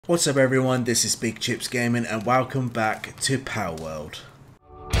What's up everyone, this is Big Chips Gaming and welcome back to Palworld.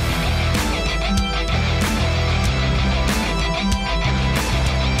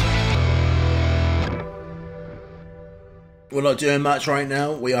 We're not doing much right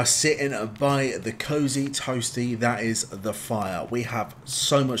now. We are sitting by the cozy toasty that is the fire. We have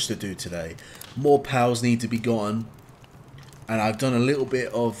so much to do today. More pals need to be gotten, and I've done a little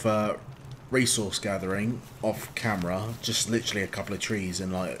bit of resource gathering off camera, just literally a couple of trees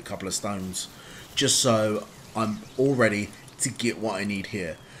and like a couple of stones, just so I'm all ready to get what I need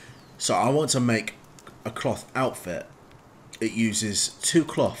here. So I want to make a cloth outfit. It uses 2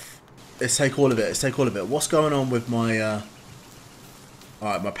 cloth. Let's take all of it. What's going on with my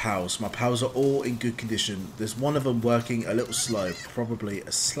alright, my pals are all in good condition. There's one of them working a little slow, probably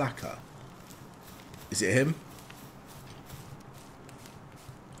a slacker. Is it him?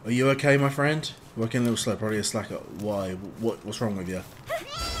 Are you okay, my friend? Working a little slow, probably a slacker. Why? What's wrong with you?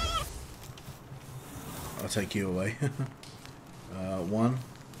 I'll take you away. One.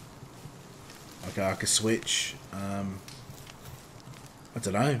 Okay, I can switch. I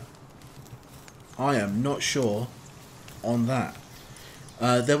don't know. I am not sure on that.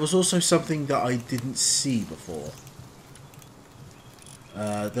 There was also something that I didn't see before.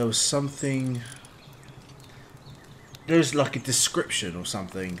 There was something... There's like a description or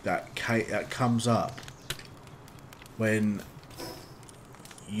something that comes up when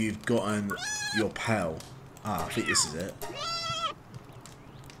you've gotten your pal. Ah, I think this is it.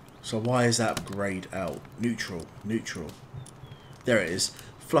 So why is that grayed out? Neutral. There it is.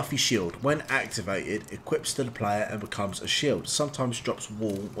 Fluffy shield. When activated, equips to the player and becomes a shield. Sometimes drops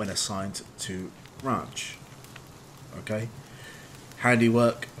wool when assigned to ranch. Okay.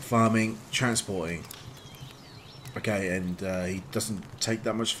 Handiwork, farming, transporting. Okay, and he doesn't take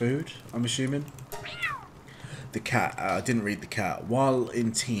that much food, I'm assuming. The cat. I didn't read the cat. While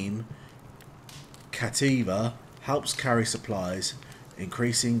in team, Cativa helps carry supplies,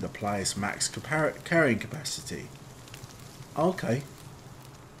 increasing the player's max carrying capacity. Okay.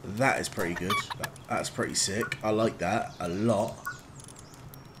 That is pretty good. That's pretty sick. I like that a lot.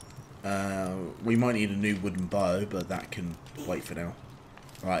 We might need a new wooden bow, but that can wait for now.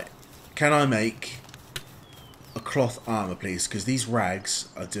 Right. Can I make a cloth armor, please? Because these rags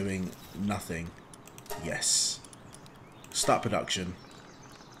are doing nothing. Yes. Start production.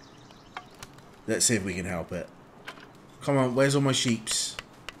 Let's see if we can help it. Come on, where's all my sheeps?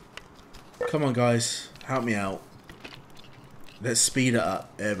 Come on, guys. Help me out. Let's speed it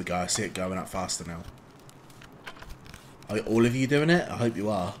up. There we go. I see it going up faster now. Are all of you doing it? I hope you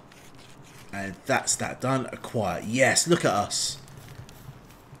are. And that's that done. Acquire. Yes, look at us.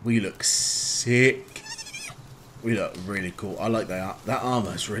 We look sick. We look really cool. I like that. That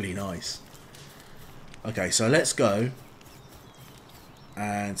armor is really nice. Okay, so let's go.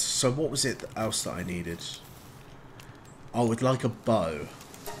 And so what was it else that I needed? I would like a bow.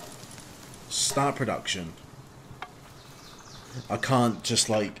 Start production. I can't just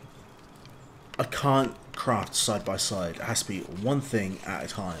like... I can't craft side by side. It has to be one thing at a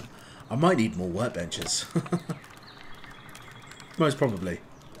time. I might need more workbenches. Most probably.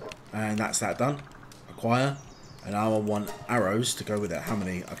 And that's that done. Acquire. And now I want arrows to go with it. How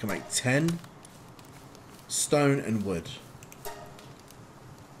many? I can make 10. Stone and wood.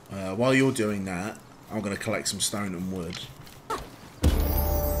 While you're doing that, I'm going to collect some stone and wood.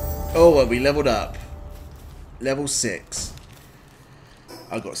 Oh, well, we leveled up. Level 6.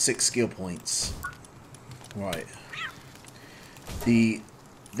 I got 6 skill points. Right.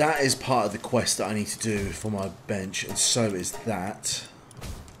 That is part of the quest that I need to do for my bench, and so is that.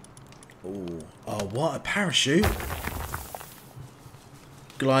 Ooh. Oh, what? A parachute?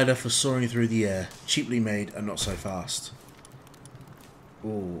 Glider for soaring through the air. Cheaply made and not so fast.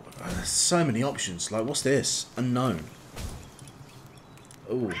 Ooh. There's so many options. Like, what's this? Unknown.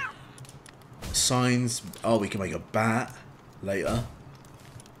 Ooh. Signs. Oh, we can make a bat later.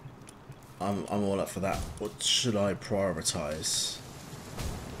 I'm all up for that. What should I prioritise?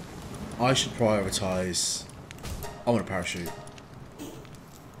 I should prioritise... I want a parachute.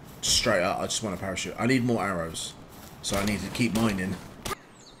 Straight up, I just want a parachute. I need more arrows. So I need to keep mining.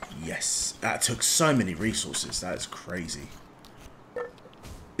 Yes. That took so many resources. That's crazy.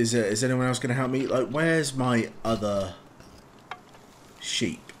 Is anyone else going to help me? Like, where's my other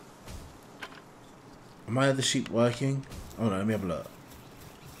sheep? Are my other sheep working? Oh no, let me have a look.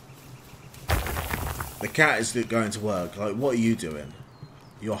 The cat is going to work. Like, what are you doing?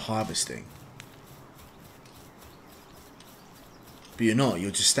 You're harvesting. But you're not.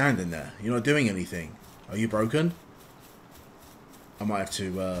 You're just standing there. You're not doing anything. Are you broken? I might have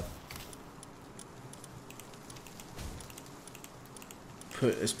to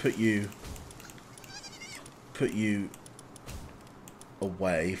put you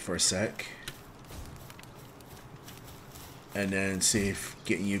away for a sec, and then see if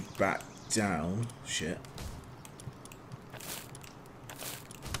getting you back down. Shit.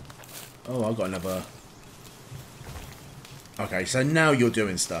 Oh, I got another. Okay, so now you're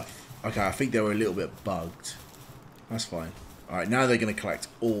doing stuff. Okay, I think they were a little bit bugged. That's fine. Alright, now they're going to collect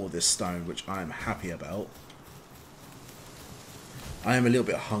all this stone, which I am happy about. I am a little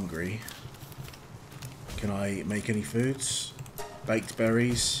bit hungry. Can I make any foods? Baked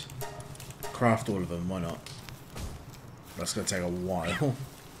berries? Craft all of them, why not? That's going to take a while.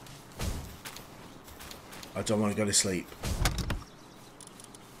 I don't want to go to sleep.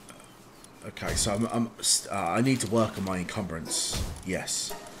 Okay, so I need to work on my encumbrance.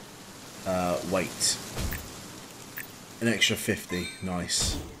 Yes. Weight. An extra 50.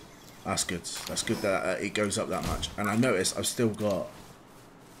 Nice. That's good. That's good that it goes up that much. And I noticed I've still got...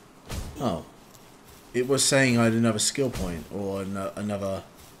 Oh. It was saying I had another skill point. Or another...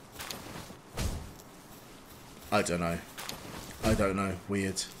 I don't know. I don't know.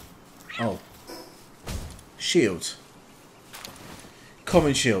 Weird. Oh. Shield.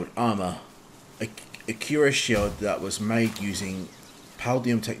 Common shield. Armor. A curious shield that was made using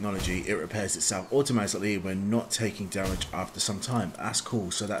Palworld technology. It repairs itself automatically when not taking damage after some time. That's cool.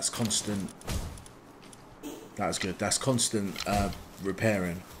 So that's constant. That's good. That's constant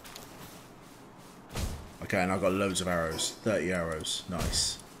repairing. Okay, and I've got loads of arrows. 30 arrows.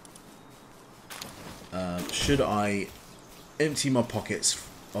 Nice. Should I empty my pockets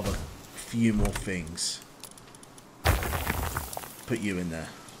of a few more things? Put you in there.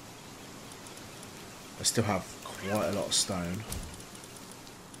 I still have quite a lot of stone.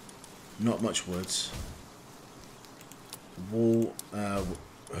 Not much woods. Wall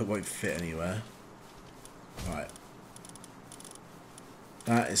it won't fit anywhere. Right.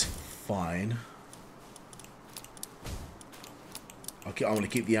 That is fine. I want to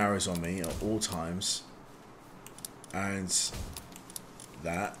keep the arrows on me at all times. And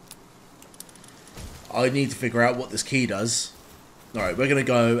that. I need to figure out what this key does. Alright, we're going to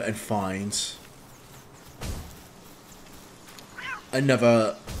go and find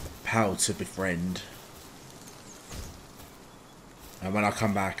another pal to befriend. And when I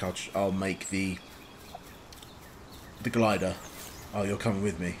come back, I'll make the glider. Oh, you're coming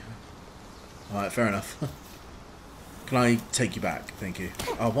with me. Alright, fair enough. Can I take you back? Thank you.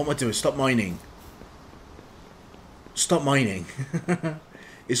 Oh, what am I doing? Stop mining. Stop mining.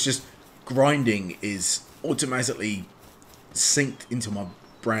 It's just grinding is automatically synced into my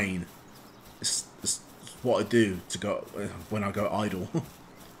brain. It's what I do to go when I go idle.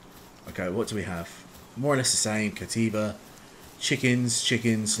 Okay, what do we have? More or less the same. Katiba,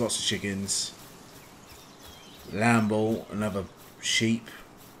 chickens, lots of chickens. Lamb ball, another sheep.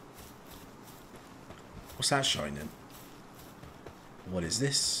 What's that shining? What is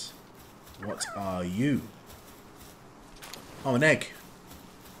this? What are you? Oh, an egg.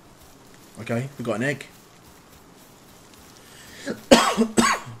 Okay, we got an egg.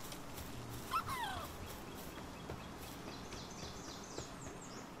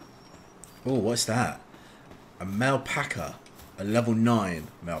 Oh, what's that? A malpaca. A level 9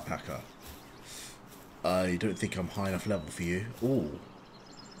 malpaca. I don't think I'm high enough level for you. Oh.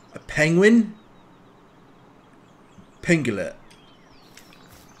 A penguin? Pinglet.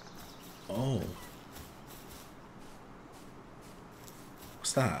 Oh.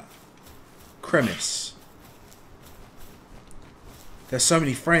 What's that? Cremis. There's so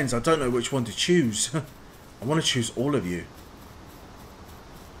many friends, I don't know which one to choose. I want to choose all of you.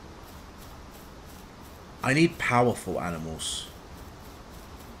 I need powerful animals.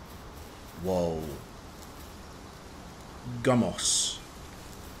 Whoa. Gumos.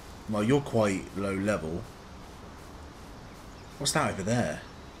 Well, you're quite low level. What's that over there?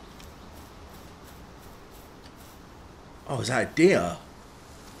 Oh, is that a deer?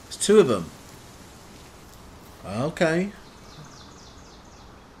 There's two of them. Okay.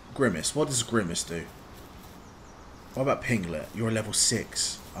 Grimace. What does Grimace do? What about Pinglet? You're a level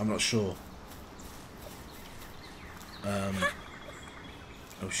 6. I'm not sure.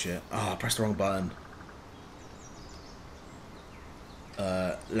 Oh shit. Ah, I pressed the wrong button.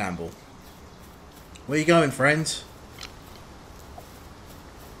 Lamble. Where you going, friend?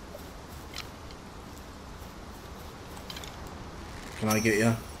 Can I get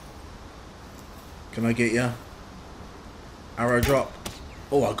you? Can I get you? Arrow drop.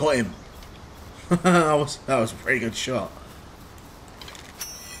 Oh, I got him. that was a pretty good shot.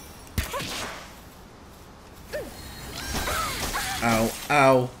 Ow,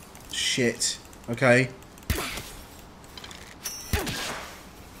 ow, shit. Okay.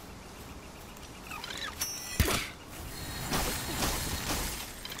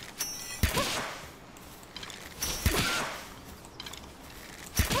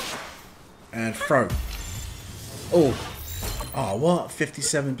 throw. Oh. Oh, what?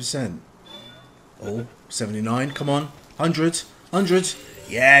 57%. Oh, 79. Come on. 100. 100.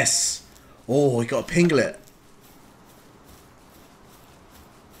 Yes. Oh, we got a pinglet.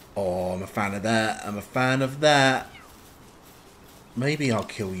 Oh, I'm a fan of that. I'm a fan of that. Maybe I'll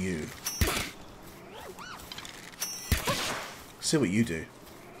kill you. See what you do.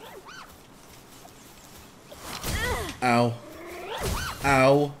 Ow.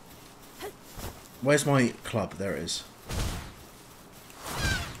 Ow. Where's my club? There it is.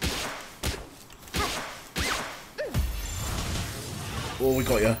 Oh, we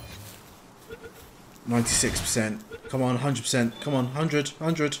got you. 96%. Come on, 100%. Come on, 100.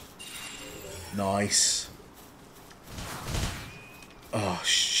 100. Nice. Oh,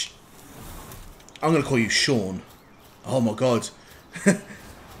 I'm going to call you Sean. Oh, my God.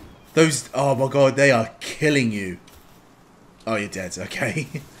 Those... Oh, my God. They are killing you. Oh, you're dead. Okay.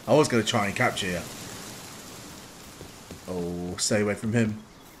 I was going to try and capture you. Oh, stay away from him.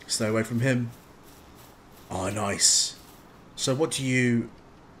 Stay away from him. Oh, nice. So what do you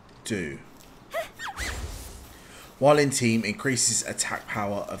do? While in team, increases attack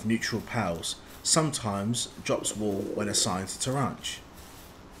power of neutral pals. Sometimes drops wool when assigned to ranch.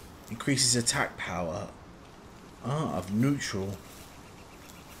 Increases attack power of neutral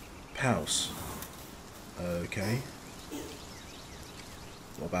pals. Okay.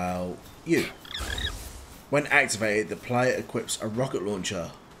 What about you? When activated, the player equips a rocket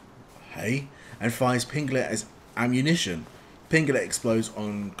launcher. Hey, and fires pinglet as ammunition. Pinglet explodes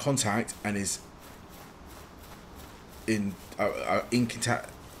on contact and is I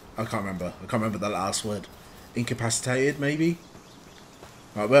can't remember the last word. Incapacitated, maybe?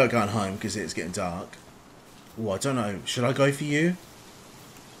 Right, we're going home because it's getting dark. Oh, I don't know. Should I go for you?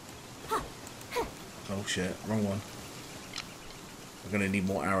 Oh shit, wrong one. We're going to need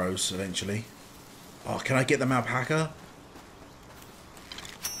more arrows eventually. Oh, can I get the alpaca?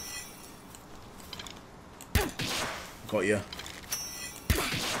 Got you.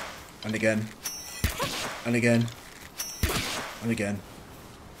 And again. And again. And again.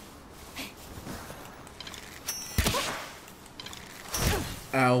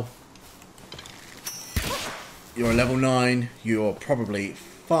 Ow. You're a level 9. You're probably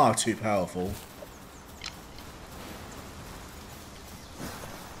far too powerful.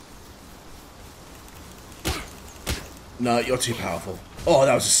 No, you're too powerful. Oh,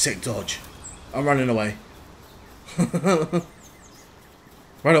 that was a sick dodge. I'm running away.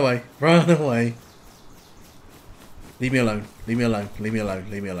 Run away. Run away. Leave me alone. Leave me alone. Leave me alone.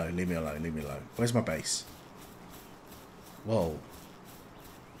 Leave me alone. Leave me alone. Leave me alone. Where's my base? Whoa.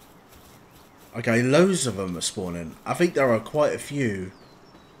 Okay, loads of them are spawning. I think there are quite a few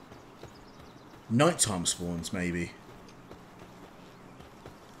nighttime spawns, maybe.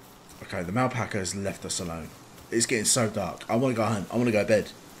 Okay, the alpaca has left us alone. It's getting so dark. I want to go home. I want to go to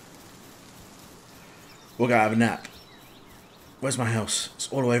bed. We'll go have a nap. Where's my house? It's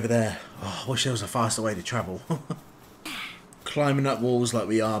all the way over there. Oh, I wish there was a faster way to travel. Climbing up walls like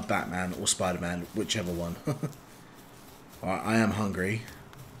we are Batman or Spider-Man, whichever one. Alright, I am hungry.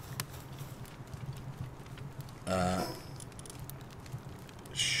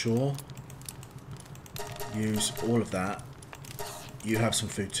 Sure. Use all of that. You have some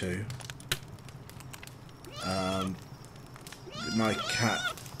food too. My cat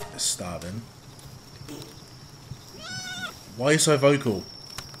is starving. Why are you so vocal?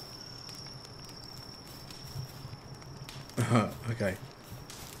 Okay.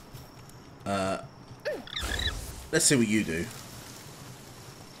 Let's see what you do.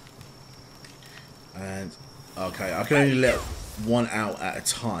 And okay, I can only let one out at a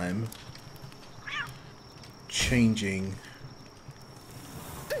time. Changing.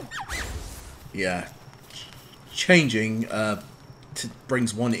 Yeah. Changing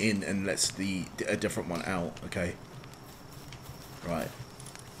brings one in and lets a different one out. Okay. Right.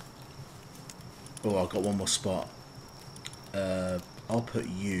 Oh, I've got one more spot. I'll put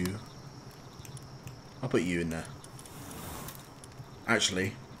you in there.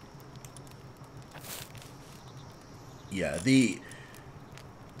 Actually, yeah, the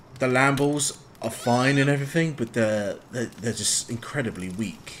lambles are fine and everything, but they're just incredibly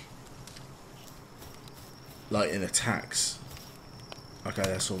weak, like in attacks. Okay,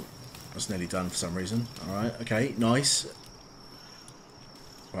 that's all. That's nearly done for some reason. All right. Okay. Nice.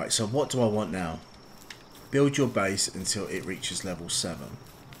 Right. So what do I want now? Build your base until it reaches level 7.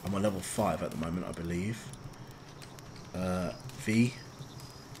 I'm on level 5 at the moment, I believe. V.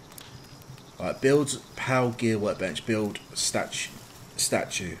 Alright, build PAL gear workbench. Build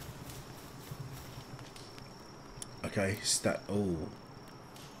statue. Okay, oh.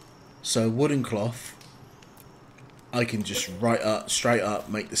 So wooden cloth. I can just straight up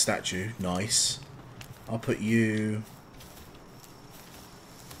make the statue. Nice. I'll put you...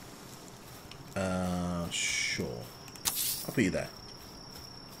 sure. I'll put you there.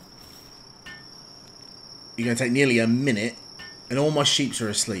 You're going to take nearly a minute, and all my sheeps are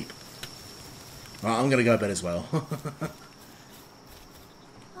asleep. Right, I'm going to go to bed as well.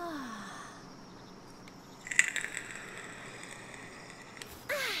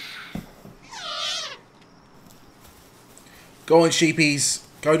 Go on, sheepies.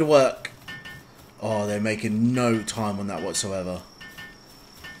 Go to work. Oh, they're making no time on that whatsoever.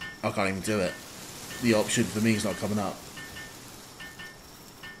 I can't even do it. The option for me is not coming up.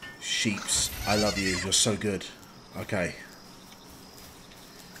 Sheeps, I love you. You're so good. Okay.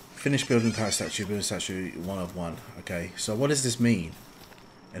 Finish building power statue. Build statue 1 of 1. Okay. So what does this mean?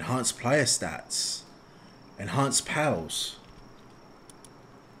 Enhance player stats. Enhance pals.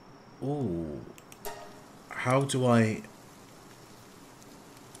 Ooh. How do I...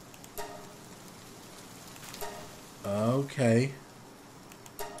 Okay.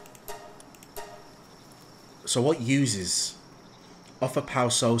 So what uses? Offer pal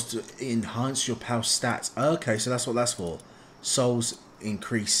souls to enhance your pal stats. Okay, so that's what that's for. Souls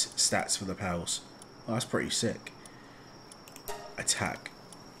increase stats for the pals. Oh, that's pretty sick. Attack.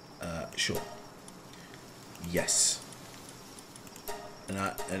 Sure. Yes. And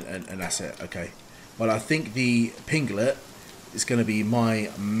that's it. Okay. Well, I think the pinglet is going to be my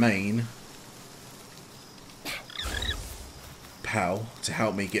main pal to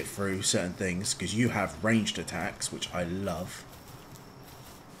help me get through certain things, because you have ranged attacks, which I love.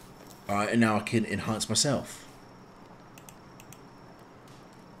 Alright, and now I can enhance myself.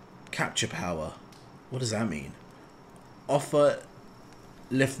 Capture power. What does that mean? Offer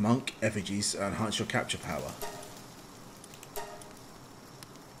lift monk effigies to enhance your capture power.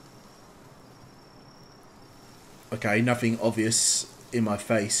 Okay, nothing obvious in my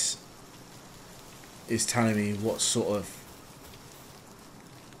face is telling me what sort of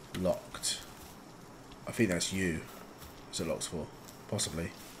locked. I think that's you. Is it locked for?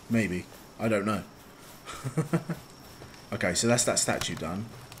 Possibly. Maybe. I don't know. Okay, so that's that statue done.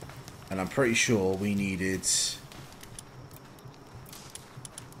 And I'm pretty sure we needed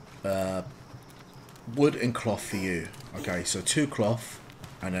wood and cloth for you. Okay, so 2 cloth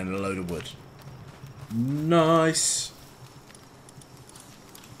and then a load of wood. Nice.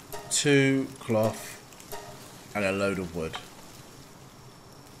 2 cloth and a load of wood.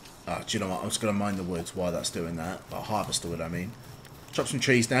 Do you know what? I'm just going to mine the woods while that's doing that. Well, harvest the wood, I mean. Chop some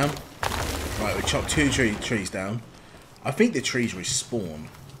trees down. Right, we chopped 2 trees down. I think the trees respawn.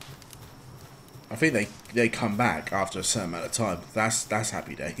 I think they come back after a certain amount of time. That's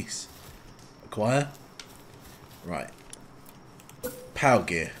happy days. Acquire. Right. Power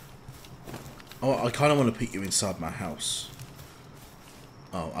gear. Oh, I kind of want to put you inside my house.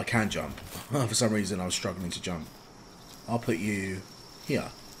 Oh, I can jump. For some reason, I was struggling to jump. I'll put you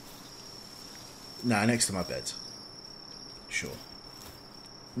here. Nah, next to my bed. Sure.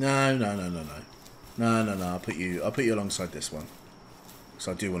 No. I'll put you alongside this one.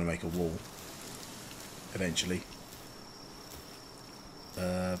 So I do want to make a wall. Eventually.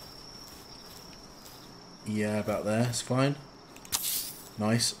 Yeah, about there. It's fine.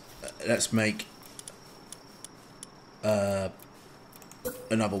 Nice. Let's make another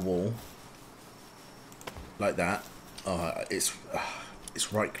wall. Like that. It's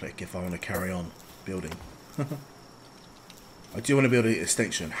right click if I want to carry on building. I do want to build an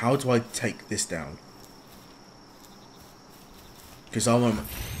extension. How do I take this down? Because I want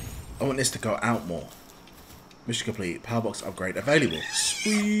this to go out more. Mission complete. Power box upgrade available.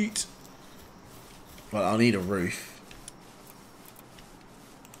 Sweet. Well, I'll need a roof.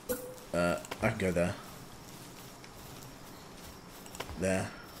 I can go there. There.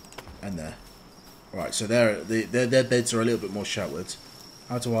 And there. Right, so their beds are a little bit more sheltered.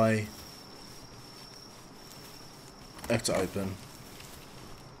 How do I... F to open.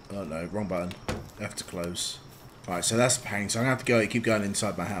 Oh no, wrong button. F to close. Alright, so that's a pain. So I'm going to have to keep going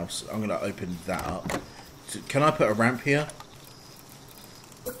inside my house. I'm going to open that up. Can I put a ramp here?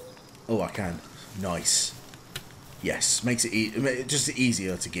 Oh, I can. Nice. Yes, makes it just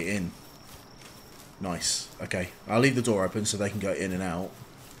easier to get in. Nice. Okay, I'll leave the door open so they can go in and out.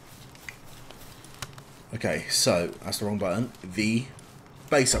 Okay, so that's the wrong button. V.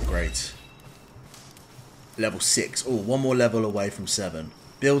 Base upgrades. Level 6. Oh, one more level away from 7.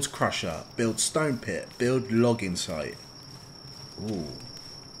 Build crusher. Build stone pit. Build logging site. Ooh.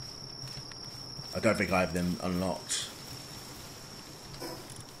 I don't think I have them unlocked.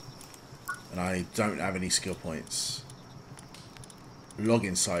 And I don't have any skill points.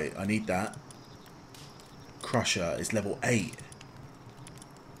 Login site. I need that. Crusher is level 8.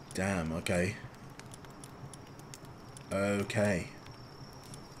 Damn, okay. Okay.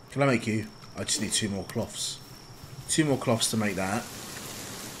 Can I make you? I just need 2 more cloths. 2 more cloths to make that.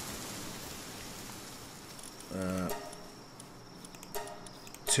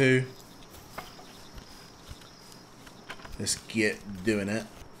 2. Let's get doing it.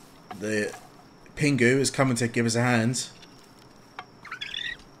 The Pingu is coming to give us a hand.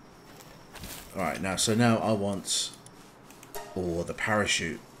 Alright, so now I want... Oh, the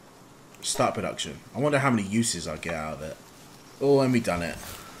parachute. Start production. I wonder how many uses I get out of it. Oh, and we done it.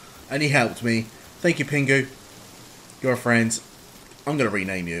 And he helped me. Thank you, Pingu. You're a friend. I'm going to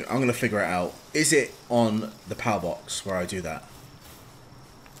rename you. I'm going to figure it out. Is it on the power box where I do that?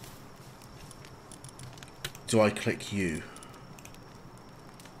 Do I click you?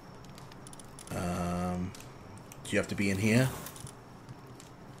 Do you have to be in here?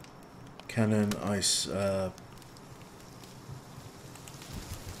 Cannon, ice,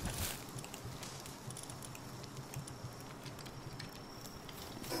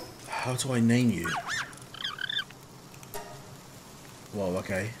 how do I name you? Whoa,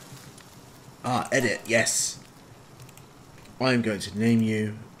 okay. Ah, edit, yes. I am going to name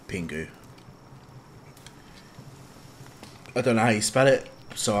you Pingu. I don't know how you spell it,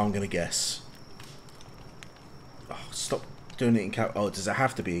 so I'm going to guess. Oh, stop doing it in cap. Oh, does it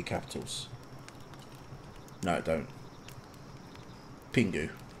have to be in capitals? No, it don't. Pingu.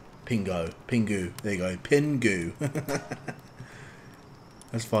 Pingo. Pingu. There you go. Pingu.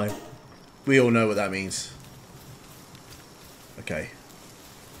 That's fine. We all know what that means. Okay.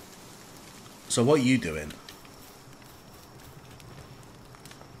 So what are you doing?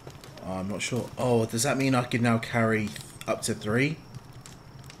 Oh, I'm not sure. Oh, does that mean I can now carry up to 3?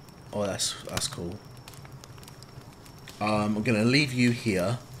 Oh, that's cool. I'm gonna leave you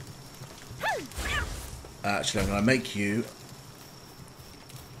here. Actually, I'm gonna make you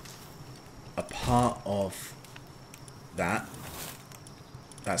a part of that.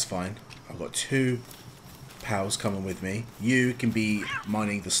 That's fine. I've got 2 pals coming with me. You can be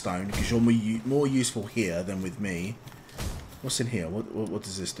mining the stone because you're more useful here than with me. What's in here? What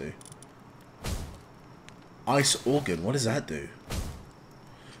does this do? Ice organ. What does that do?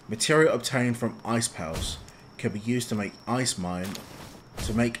 Material obtained from ice pals can be used to make ice mine,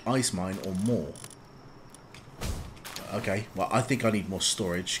 or more. Okay. Well, I think I need more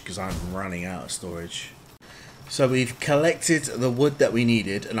storage because I'm running out of storage. So we've collected the wood that we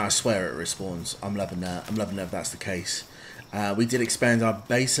needed, and I swear it respawns. I'm loving that. I'm loving that if that's the case. We did expand our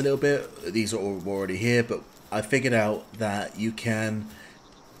base a little bit. These are all already here, but I figured out that you can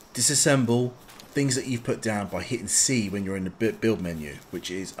disassemble things that you've put down by hitting C when you're in the build menu, which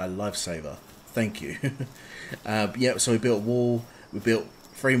is a lifesaver. Thank you. Yeah, so we built a wall. We built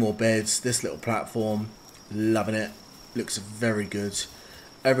 3 more beds. This little platform. Loving it. Looks very good.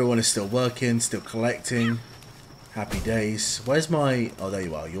 Everyone is still working, still collecting. Happy days. Where's my... Oh, there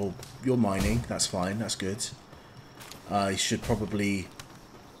you are. You're mining. That's fine. That's good. You should probably...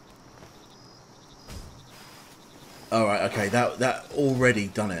 Alright, okay. That already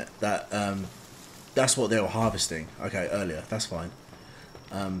done it. That's what they were harvesting. Okay, earlier. That's fine.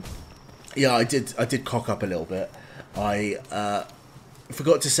 Yeah, I did cock up a little bit. I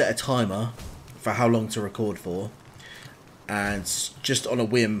forgot to set a timer for how long to record for. And just on a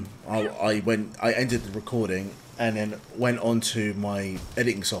whim, I ended the recording and then went on to my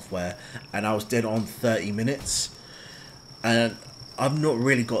editing software, and I was dead on 30 minutes. And I've not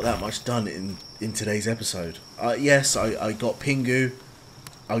really got that much done in today's episode. Yes, I got Pingu.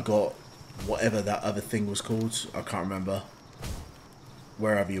 I got whatever that other thing was called. I can't remember.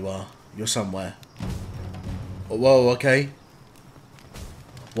 Wherever you are. You're somewhere. Whoa, okay.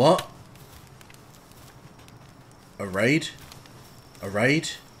 What? A raid? A raid?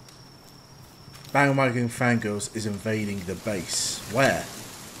 Bandwagon Fangirls is invading the base. Where?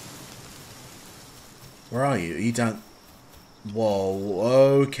 Where are you? Are you down...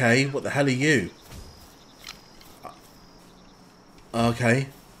 Whoa, okay. What the hell are you? Okay.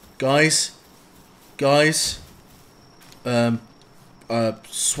 Guys.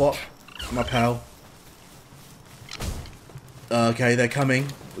 Swap my pal. Okay, they're coming.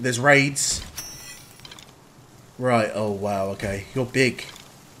 There's raids. Right, oh wow, okay. You're big.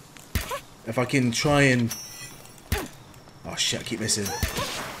 If I can try and... Oh shit, I keep missing.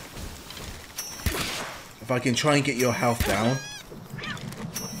 If I can try and get your health down.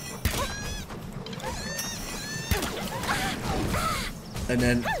 And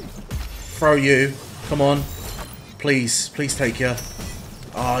then throw you. Come on. Please take you.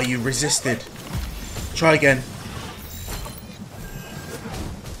 Oh, you resisted. Try again.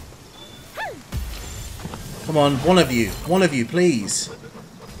 Come on, one of you, please.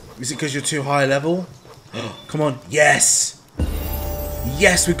 Is it because you're too high level? Come on, yes!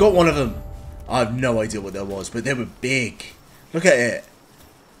 Yes, we got one of them! I have no idea what that was, but they were big. Look at it.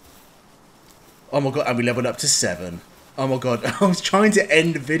 Oh my god, and we leveled up to 7. Oh my god, I was trying to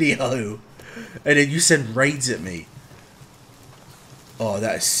end the video, and then you send raids at me. Oh,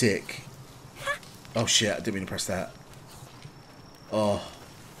 that is sick. Oh shit, I didn't mean to press that. Oh.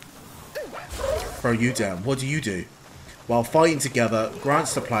 Throw you down. What do you do? While fighting together,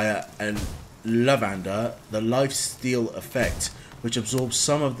 grants the player and Lavander the lifesteal effect, which absorbs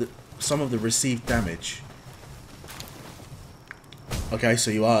some of the received damage. Okay, so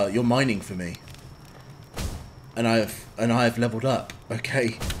you're mining for me. And I have leveled up.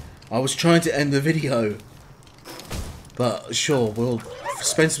 Okay. I was trying to end the video. But sure, we'll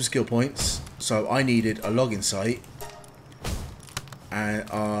spend some skill points. So I needed a login site. And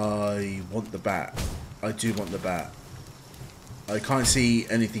I want the bat. I do want the bat. I can't see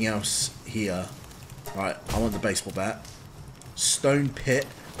anything else here. Right, I want the baseball bat. Stone pit.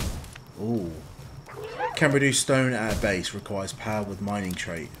 Ooh. Can reduce stone at a base. Requires power with mining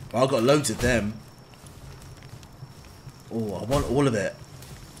trait. Well, I've got loads of them. Oh, I want all of it.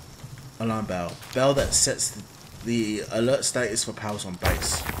 Alarm bell. Bell that sets the alert status for powers on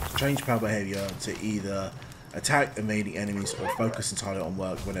base. Change power behavior to either attack invading enemies or focus entirely on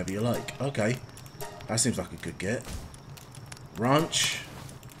work whenever you like. Okay. That seems like a good get. Ranch.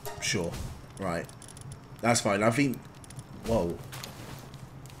 Sure. Right. That's fine. I think... Whoa.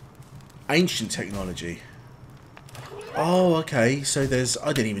 Ancient technology. Oh, okay. So there's...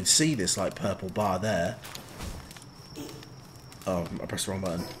 I didn't even see this, like, purple bar there. Oh, I pressed the wrong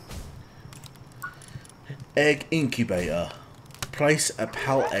button. Egg incubator. Place a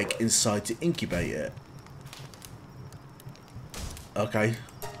pal egg inside to incubate it. Okay.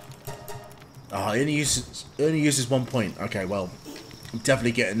 Oh, it only uses 1 point. Okay, well, I'm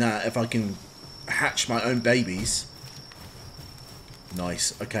definitely getting that if I can hatch my own babies.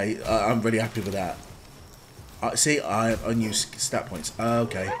 Nice. Okay, I'm really happy with that. See, I have unused stat points.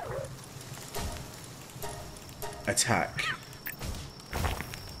 Okay. Attack.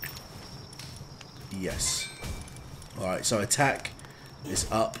 Yes. Alright, so attack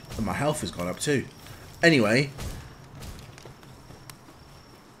is up, and my health has gone up too. Anyway.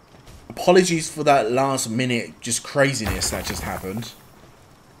 Apologies for that last minute just craziness that just happened.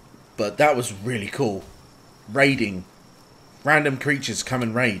 But that was really cool. Raiding. Random creatures come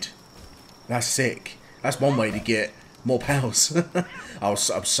and raid. That's sick. That's one way to get more pals. I'm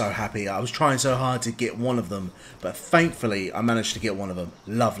so happy. I was trying so hard to get one of them. But thankfully, I managed to get one of them.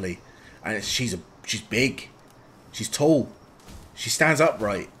 Lovely. And she's big. She's tall. She stands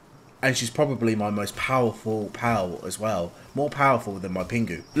upright. And she's probably my most powerful pal as well. More powerful than my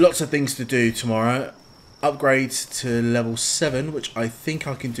Pingu. Lots of things to do tomorrow. Upgrade to level 7, which I think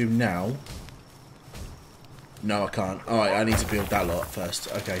I can do now. No, I can't. Alright, I need to build that lot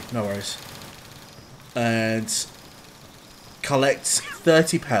first. Okay, no worries. And collect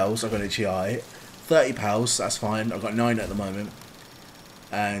 30 pals. I've got a GI. 30 pals, that's fine. I've got 9 at the moment.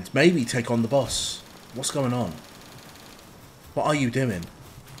 And maybe take on the boss. What's going on? What are you doing?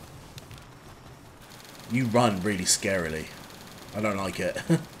 You run really scarily. I don't like it.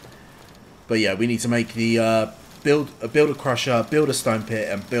 But yeah, we need to make the build a crusher, build a stone pit,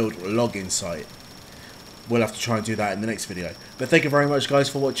 and build a login site. We'll have to try and do that in the next video. But thank you very much, guys,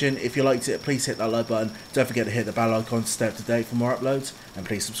 for watching. If you liked it, please hit that like button. Don't forget to hit the bell icon to stay up to date for more uploads. And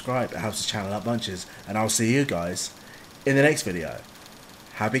please subscribe. It helps the channel out bunches. And I'll see you guys in the next video.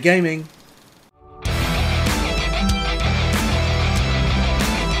 Happy gaming!